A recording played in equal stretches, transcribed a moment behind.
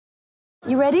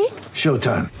You ready?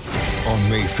 Showtime. On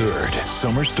May 3rd,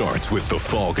 summer starts with The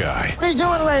Fall Guy. Let's do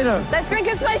it later. Let's drink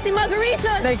a spicy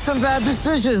margarita. Make some bad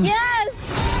decisions.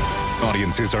 Yes!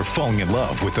 Audiences are falling in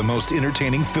love with the most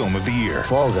entertaining film of the year.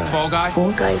 Fall Guy. Fall Guy?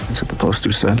 Fall guy. That's what the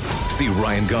poster said. See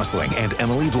Ryan Gosling and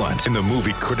Emily Blunt in the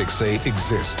movie critics say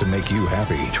exists to make you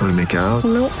happy. Trying to make it out?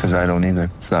 Nope. Because I don't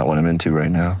either. It's not what I'm into right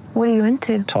now. What are you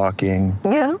into? Talking.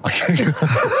 Yeah.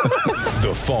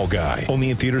 The Fall Guy.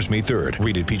 Only in theaters May 3rd.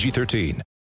 Rated PG-13.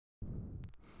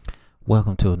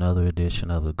 Welcome to another edition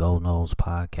of the Go Noles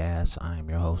podcast. I am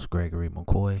your host, Gregory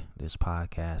McCoy. This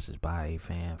podcast is by a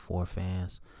fan for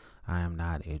fans. I am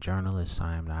not a journalist.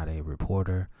 I am not a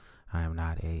reporter. I am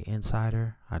not an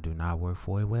insider. I do not work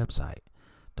for a website.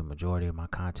 The majority of my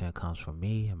content comes from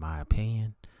me and my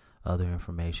opinion. Other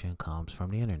information comes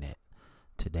from the internet.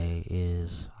 Today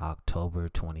is October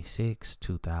 26,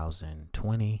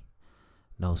 2020.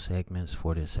 No segments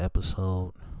for this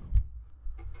episode.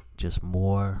 Just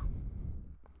more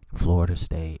Florida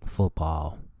State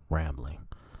football rambling.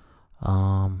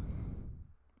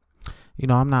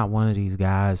 I'm not one of these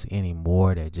guys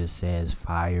anymore that just says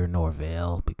fire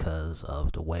Norvell because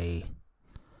of the way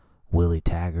Willie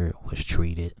Taggart was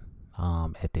treated.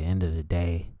 At the end of the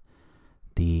day,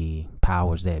 the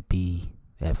powers that be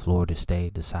at Florida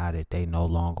State decided they no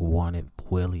longer wanted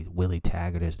Willie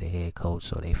Taggart as the head coach,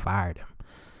 so they fired him.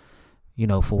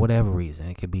 For whatever reason.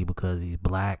 It could be because he's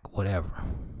black, whatever.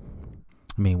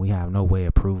 I mean, we have no way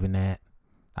of proving that.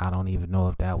 I don't even know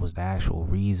if that was the actual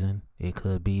reason. It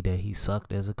could be that he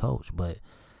sucked as a coach, but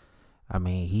I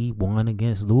mean, he won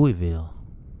against Louisville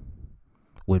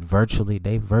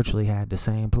they virtually had the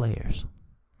same players.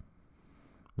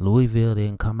 Louisville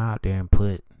didn't come out there and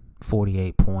put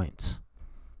 48 points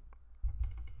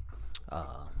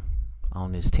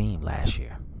on this team last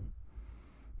year.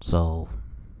 So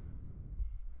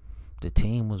the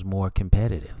team was more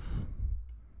competitive.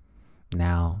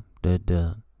 Now, the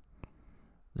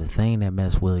thing that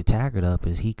messed Willie Taggart up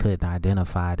is he couldn't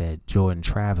identify that Jordan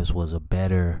Travis was a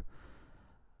better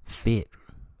fit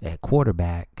at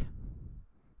quarterback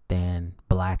than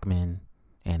Blackman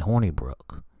and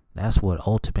Hornibrook. That's what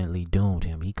ultimately doomed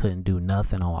him. He couldn't do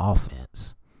nothing on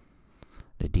offense.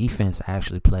 The defense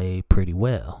actually played pretty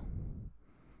well.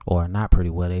 Or not pretty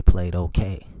well, they played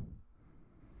okay.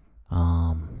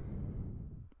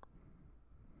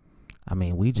 I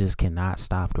mean, we just cannot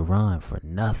stop the run for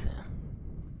nothing.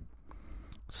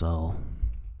 So,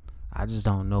 I just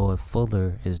don't know if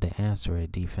Fuller is the answer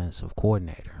at defensive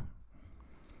coordinator.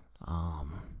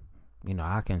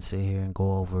 I can sit here and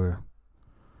go over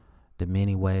the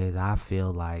many ways I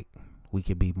feel like we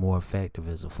could be more effective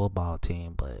as a football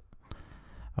team, but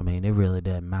I mean, it really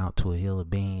doesn't amount to a hill of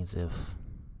beans if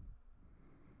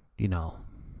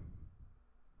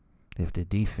the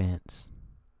defense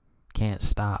can't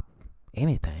stop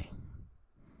anything.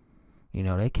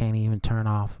 They can't even turn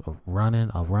off a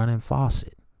running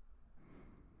faucet.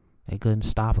 They couldn't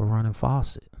stop a running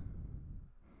faucet.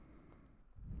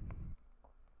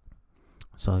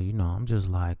 So, I'm just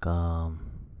like, where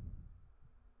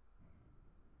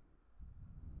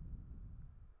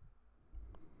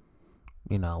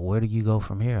do you go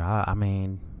from here? I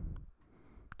mean,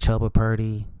 Chubba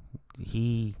Purdy,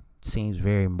 he seems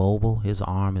very mobile. His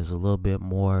arm is a little bit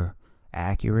more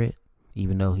accurate,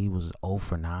 even though he was 0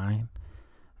 for 9.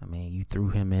 I mean, you threw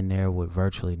him in there with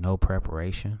virtually no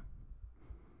preparation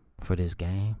for this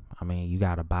game. I mean, you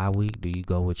got a bye week. Do you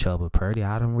go with Chubba Purdy?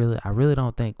 I really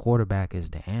don't think quarterback is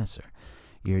the answer.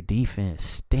 Your defense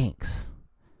stinks.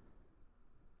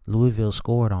 Louisville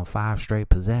scored on 5 straight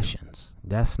possessions.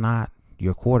 That's not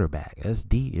your quarterback.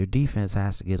 Your defense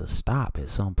has to get a stop at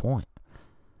some point.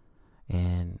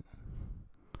 And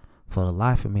for the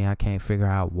life of me, I can't figure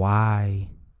out why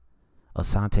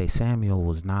Asante Samuel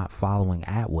was not following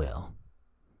Atwell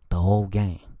the whole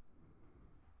game.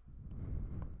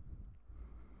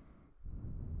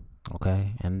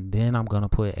 Okay, and then I'm going to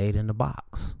put 8 in the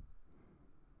box.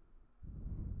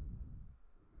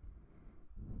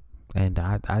 And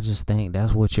I just think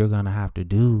that's what you're going to have to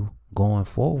do going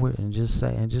forward and just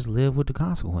live with the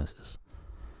consequences.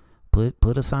 Put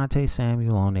Asante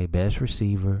Samuel on their best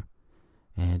receiver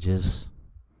and just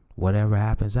whatever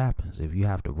happens, happens. If you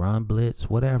have to run blitz,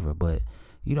 whatever, but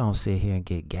you don't sit here and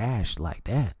get gashed like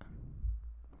that.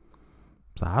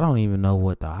 So I don't even know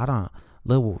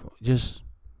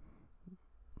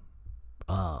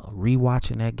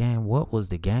rewatching that game, what was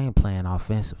the game plan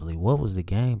offensively? What was the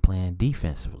game plan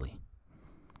defensively?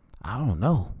 I don't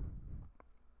know.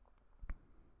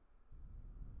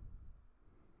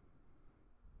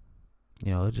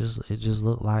 It just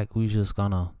looked like we just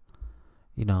gonna,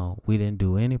 we didn't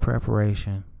do any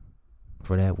preparation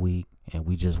for that week, and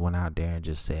we just went out there and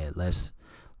just said, let's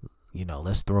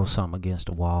throw something against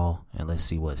the wall and let's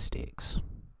see what sticks.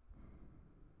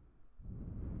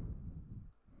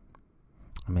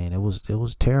 I mean, it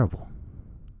was terrible.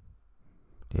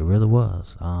 It really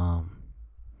was. I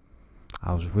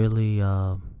was really,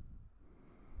 I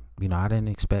didn't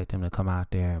expect him to come out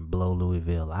there and blow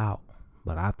Louisville out,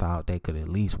 but I thought they could at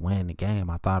least win the game.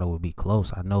 I thought it would be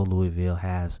close. I know Louisville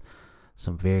has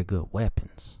some very good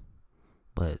weapons,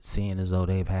 but seeing as though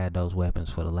they've had those weapons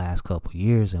for the last couple of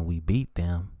years and we beat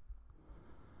them,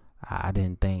 I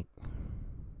didn't think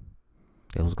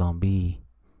it was going to be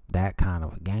that kind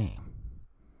of a game.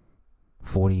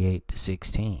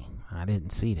 48-16. I didn't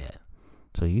see that.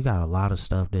 So you got a lot of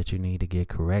stuff that you need to get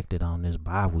corrected on this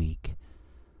bye week.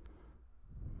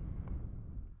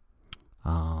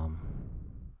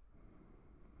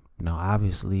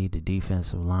 Obviously the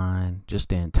defensive line, just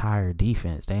the entire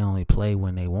defense, they only play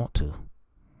when they want to.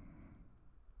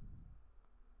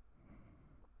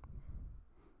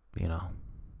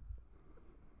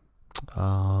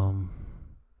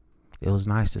 It was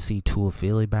nice to see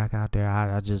Tuafili back out there.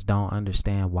 I just don't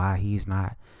understand why he's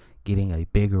not getting a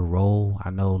bigger role. I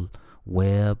know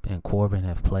Webb and Corbin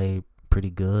have played pretty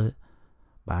good,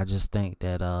 but I just think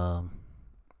that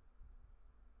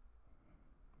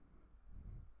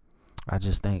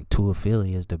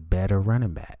Tuafili is the better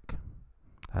running back.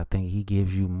 I think he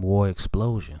gives you more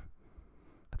explosion.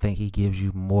 I think he gives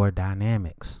you more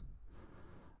dynamics.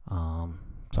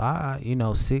 So I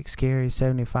 6 carries,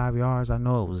 75 yards. I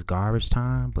know it was garbage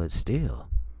time, but still,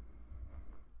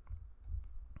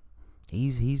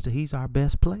 he's our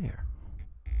best player.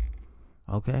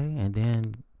 Okay, and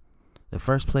then the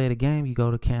first play of the game, you go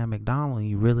to Cam McDonald, and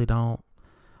you really don't.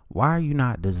 Why are you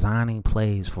not designing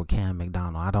plays for Cam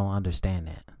McDonald? I don't understand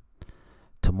that.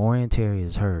 Tamorrion Terry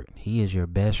is hurt. He is your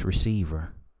best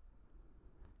receiver.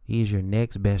 He is your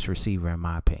next best receiver, in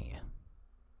my opinion.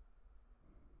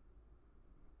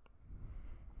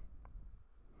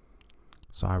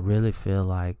 So I really feel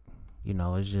like,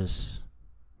 it's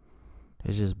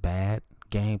just bad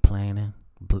game planning.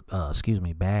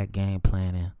 Bad game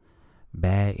planning,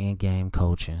 bad in-game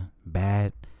coaching,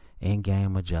 bad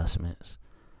in-game adjustments.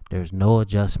 There's no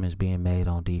adjustments being made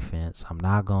on defense. I'm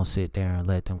not going to sit there and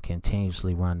let them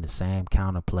continuously run the same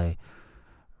counter play,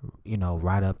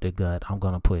 right up the gut. I'm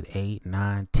going to put 8,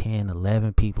 9, 10,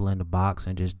 11 people in the box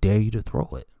and just dare you to throw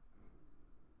it.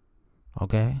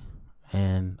 Okay?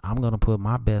 And I'm going to put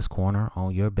my best corner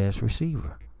on your best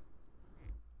receiver.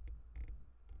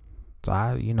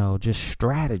 So just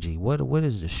strategy. What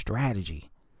is the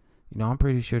strategy? I'm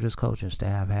pretty sure this coaching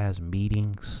staff has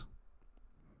meetings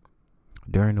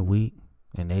during the week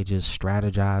and they just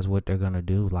strategize what they're going to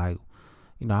do. Like,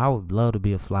 I would love to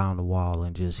be a fly on the wall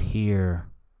and just hear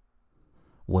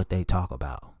what they talk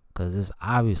about, because it's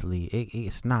obviously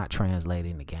it's not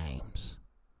translating to games.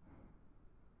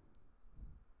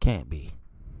 Can't be.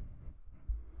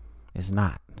 It's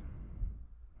not.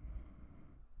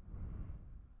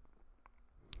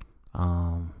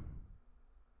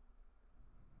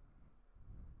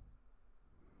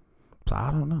 So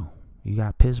I don't know. You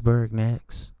got Pittsburgh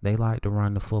next. They like to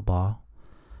run the football,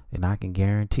 and I can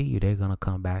guarantee you they're gonna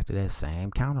come back to that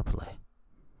same counter play.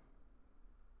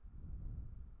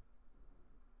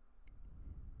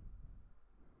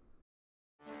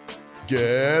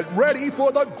 Get ready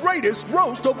for the greatest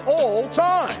roast of all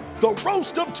time, the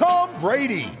Roast of Tom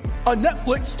Brady, a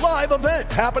Netflix live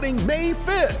event happening May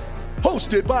 5th.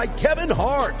 Hosted by Kevin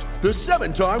Hart, the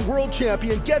 7-time world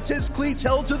champion gets his cleats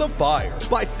held to the fire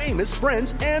by famous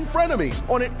friends and frenemies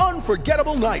on an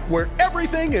unforgettable night where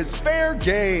everything is fair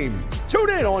game. Tune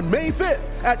in on May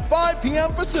 5th at 5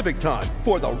 p.m. Pacific time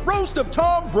for the Roast of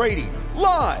Tom Brady,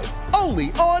 live only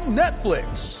on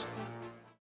Netflix.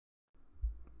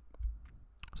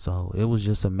 So it was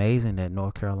just amazing that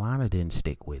North Carolina didn't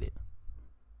stick with it.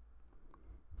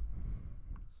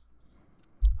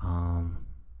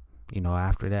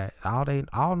 After that,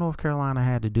 all North Carolina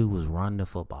had to do was run the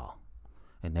football,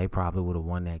 and they probably would have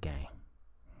won that game.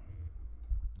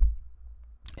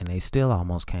 And they still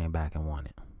almost came back and won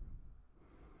it.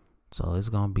 So it's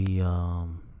gonna be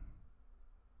and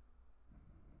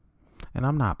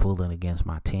I'm not pulling against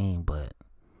my team, but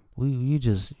you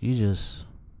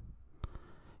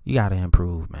got to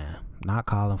improve, man. Not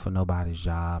calling for nobody's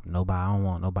job. I don't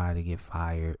want nobody to get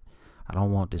fired. I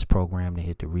don't want this program to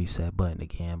hit the reset button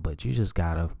again, but you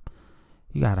gotta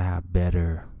have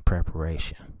better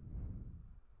preparation.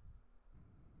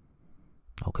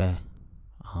 Okay?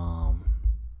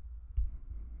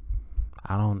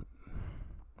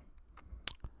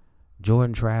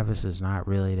 Jordan Travis is not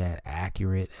really that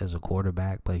accurate as a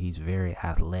quarterback, but he's very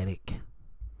athletic.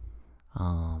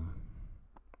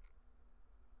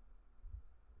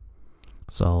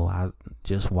 So I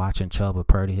just watching Chuba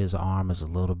Purdy, his arm is a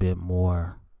little bit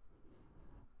more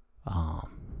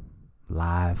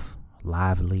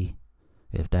lively,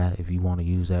 if you want to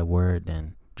use that word,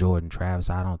 than Jordan Travis.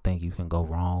 I don't think you can go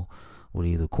wrong with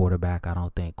either quarterback. I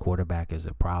don't think quarterback is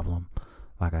a problem.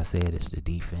 Like I said, it's the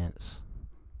defense.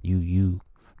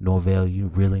 Norvell, you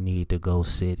really need to go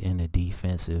sit in the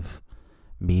defensive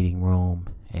meeting room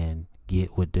and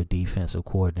get with the defensive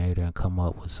coordinator and come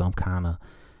up with some kind of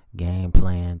game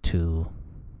plan to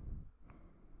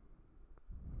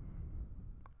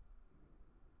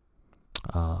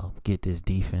get this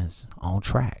defense on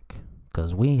track,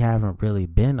 because we haven't really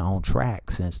been on track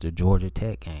since the Georgia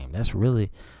Tech game. That's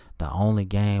really the only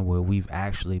game where we've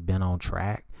actually been on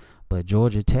track, but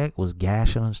Georgia Tech was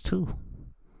gashing us too.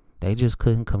 They just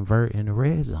couldn't convert in the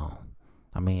red zone.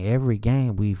 I mean, every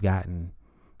game we've gotten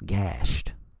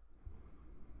gashed.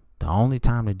 The only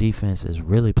time the defense has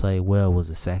really played well was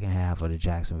the second half of the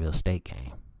Jacksonville State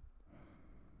game.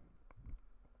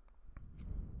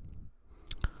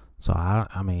 So,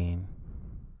 I mean,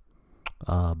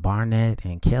 Barnett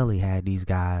and Kelly had these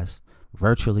guys,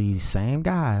 virtually the same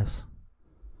guys,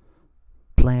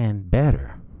 playing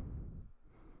better.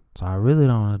 So I really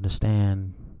don't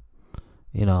understand,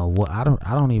 what I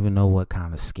don't even know what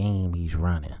kind of scheme he's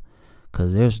running,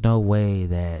 because there's no way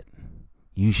that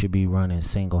you should be running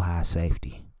single high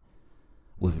safety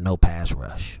with no pass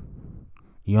rush.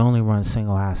 You only run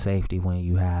single high safety when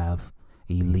you have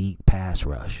elite pass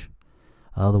rush.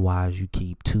 Otherwise, you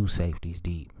keep two safeties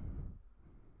deep.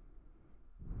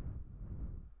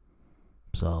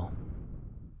 So,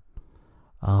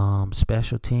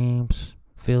 special teams,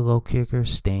 field goal kicker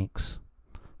stinks.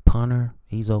 Punter,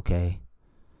 he's okay.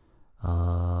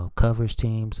 Coverage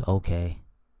teams, okay.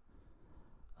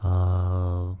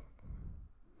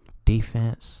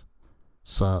 Defense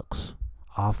sucks.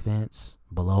 Offense,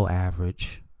 below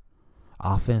average.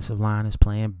 Offensive line is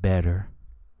playing better.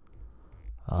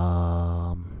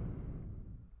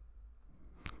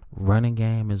 Running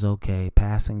game is okay.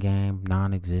 Passing game,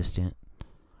 non-existent.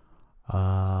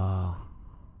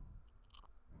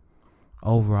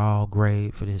 Overall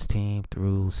grade for this team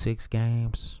through 6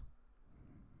 games,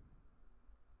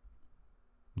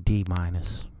 D-.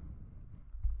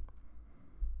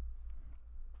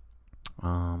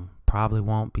 Probably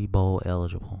won't be bowl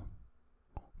eligible.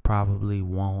 Probably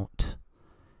won't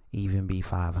even be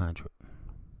 500.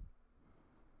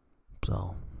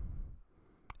 So,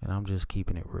 and I'm just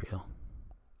keeping it real.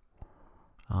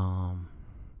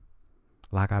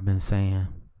 Like I've been saying,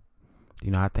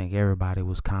 I think everybody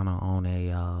was kind of on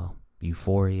a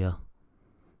euphoria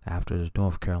after the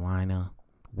North Carolina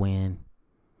win,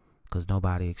 because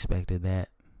nobody expected that.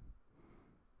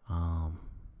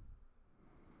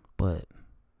 But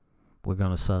we're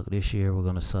going to suck this year, we're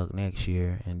going to suck next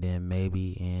year, and then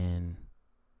maybe in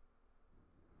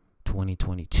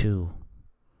 2022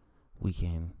 we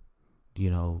can,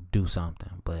 do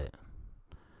something. But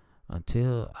I'm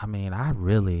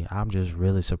just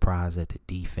really surprised that the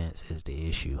defense is the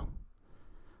issue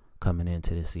coming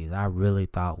into this season. I really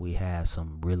thought we had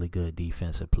some really good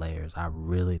defensive players. I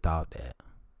really thought that.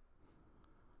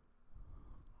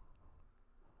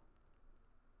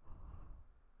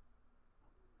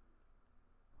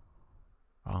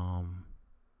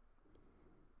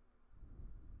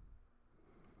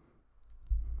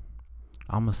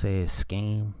 I'm going to say it's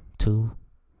scheme too.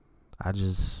 I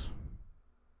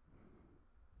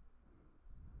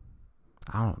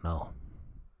don't know.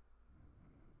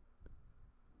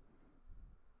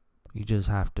 You just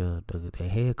have to, the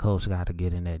head coach got to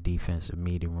get in that defensive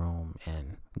meeting room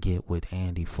and get with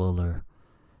Andy Fuller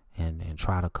and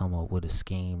try to come up with a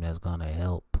scheme that's going to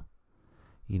help,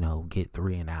 get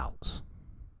 3 and outs.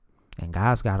 And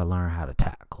guys got to learn how to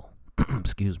tackle.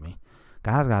 Excuse me.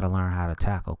 Guys got to learn how to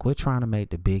tackle. Quit trying to make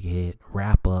the big hit,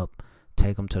 wrap up,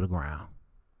 take them to the ground.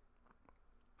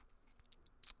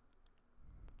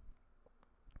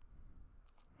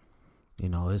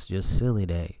 It's just silly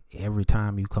that every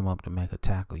time you come up to make a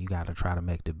tackle, you got to try to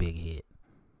make the big hit.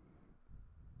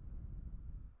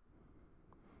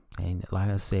 And like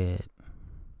I said,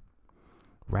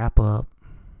 wrap up.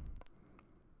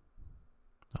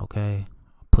 Okay.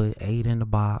 Put 8 in the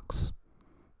box.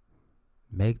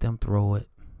 Make them throw it.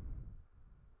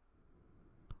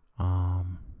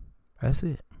 That's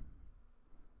it.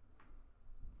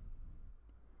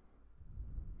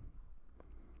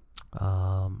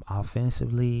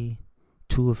 Offensively,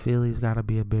 Tua Philly's got to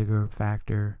be a bigger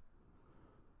factor.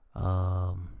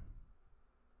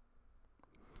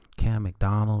 Cam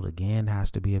McDonald, again,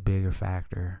 has to be a bigger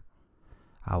factor.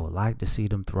 I would like to see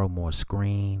them throw more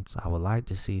screens. I would like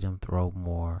to see them throw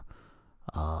more,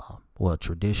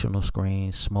 traditional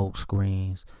screens, smoke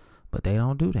screens, but they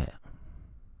don't do that.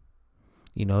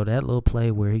 You know, that little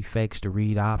play where he fakes the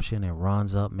read option and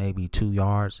runs up maybe 2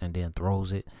 yards and then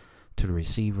throws it to the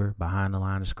receiver behind the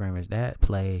line of scrimmage, that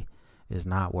play is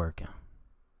not working.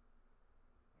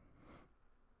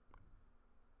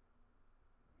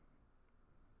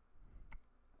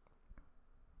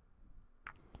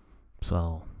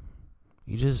 So,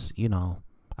 you just,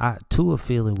 Tua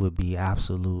feeling would be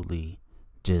absolutely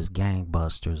just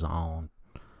gangbusters on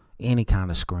any kind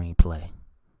of screenplay.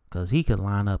 Because he could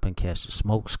line up and catch the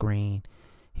smoke screen.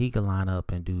 He could line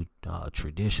up and do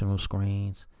traditional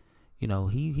screens.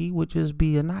 He would just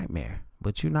be a nightmare.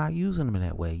 But you're not using him in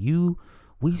that way.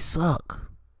 We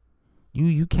suck.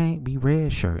 You can't be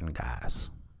red-shirting guys.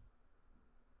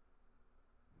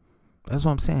 That's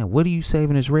what I'm saying. What are you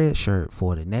saving his red shirt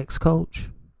for? The next coach?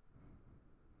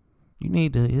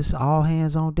 It's all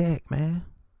hands on deck, man.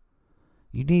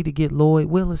 You need to get Lloyd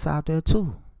Willis out there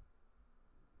too.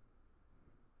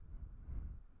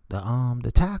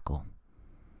 The tackle.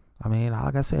 I mean,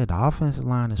 like I said, the offensive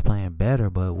line is playing better,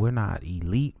 but we're not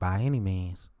elite by any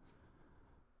means.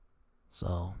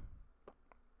 So,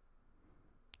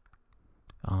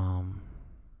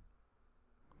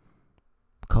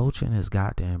 coaching has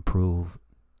got to improve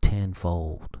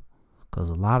tenfold, because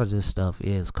a lot of this stuff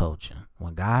is coaching.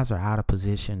 When guys are out of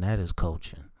position, that is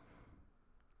coaching.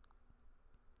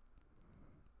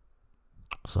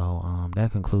 So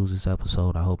that concludes this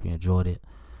episode. I hope you enjoyed it.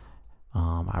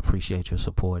 I appreciate your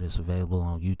support. It's available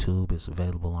on YouTube. It's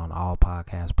available on all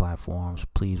podcast platforms.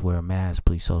 Please wear a mask.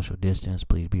 Please social distance.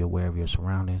 Please be aware of your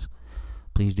surroundings.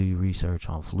 Please do your research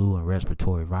on flu and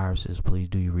respiratory viruses. Please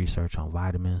do your research on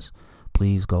vitamins.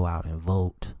 Please go out and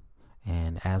vote.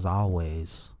 And as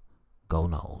always, go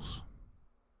Noles.